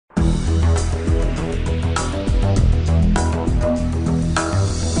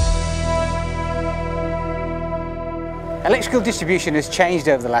Electrical distribution has changed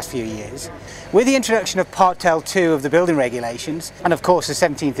over the last few years. With the introduction of Part L2 of the building regulations, and of course the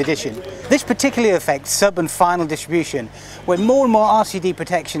 17th edition, this particularly affects sub and final distribution, where more and more RCD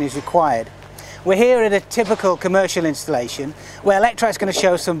protection is required. We're here at a typical commercial installation, where Electract's going to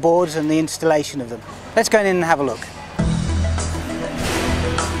show some boards and the installation of them. Let's go in and have a look.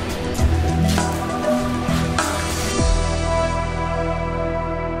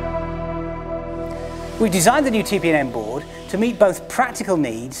 We designed the new TPM board to meet both practical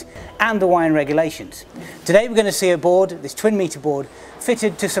needs and the wiring regulations. Today we're going to see a board, this twin meter board,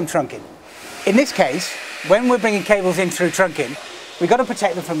 fitted to some trunking. In this case, when we're bringing cables in through trunking, we've got to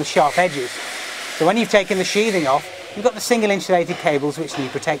protect them from the sharp edges. So when you've taken the sheathing off, you've got the single insulated cables which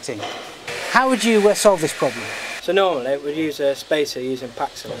need protecting. How would you solve this problem? So normally we'd use a spacer using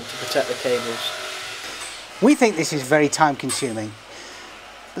Paxilin to protect the cables. We think this is very time consuming.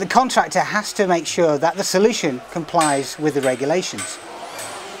 The contractor has to make sure that the solution complies with the regulations.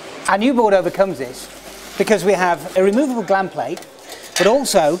 Our new board overcomes this because we have a removable gland plate, but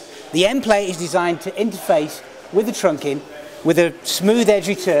also the end plate is designed to interface with the trunking with a smooth edge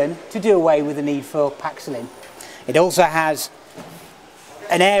return to do away with the need for Paxilin. It also has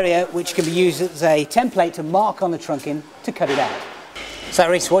an area which can be used as a template to mark on the trunking to cut it out. So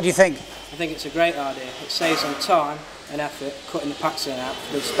Reece, what do you think? I think it's a great idea. It saves on time and effort cutting the Paxilin out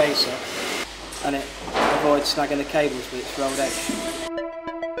with a spacer, and it avoids snagging the cables with its rolled edge.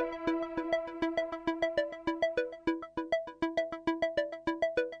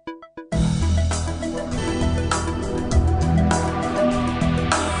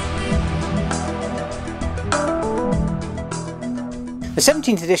 The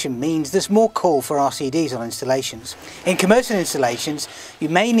 17th edition means there's more call for RCDs on installations. In commercial installations, you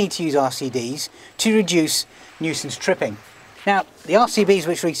may need to use RCDs to reduce nuisance tripping. Now, the RCBs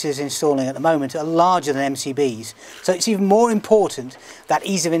which Reece is installing at the moment are larger than MCBs, so it's even more important that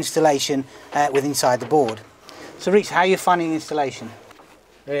ease of installation with inside the board. So Reece, how are you finding the installation?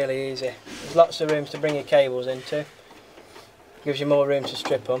 Really easy. There's lots of rooms to bring your cables into. Gives you more room to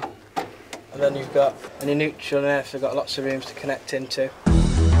strip them. And then you've got any neutral and earth, you've got lots of rooms to connect into.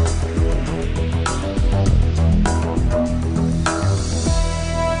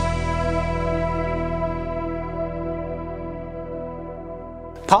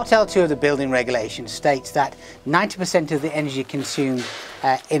 Part L2 of the building regulations states that 90% of the energy consumed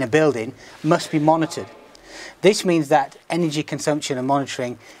in a building must be monitored. This means that energy consumption and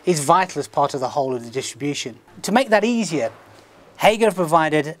monitoring is vital as part of the whole of the distribution. To make that easier, Hager have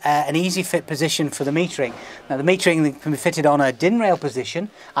provided an easy fit position for the metering. Now the metering can be fitted on a DIN rail position,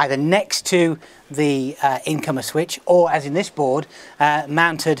 either next to the incomer switch or, as in this board,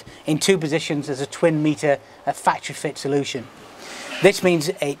 mounted in two positions as a twin meter factory fit solution. This means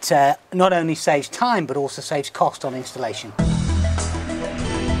it not only saves time but also saves cost on installation.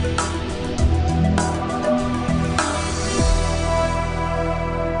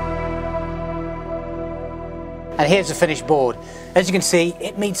 And here's the finished board. As you can see,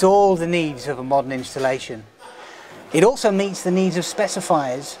 it meets all the needs of a modern installation. It also meets the needs of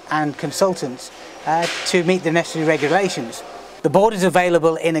specifiers and consultants to meet the necessary regulations. The board is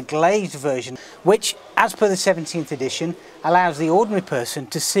available in a glazed version, which, as per the 17th edition, allows the ordinary person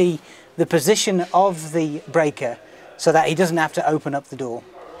to see the position of the breaker so that he doesn't have to open up the door.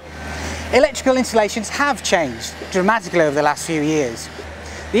 Electrical installations have changed dramatically over the last few years.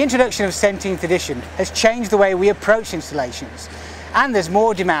 The introduction of 17th edition has changed the way we approach installations, and there's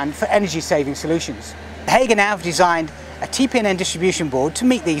more demand for energy-saving solutions. Hager now have designed a TPN distribution board to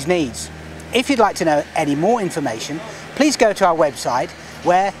meet these needs. If you'd like to know any more information, please go to our website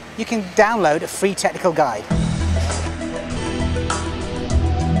where you can download a free technical guide.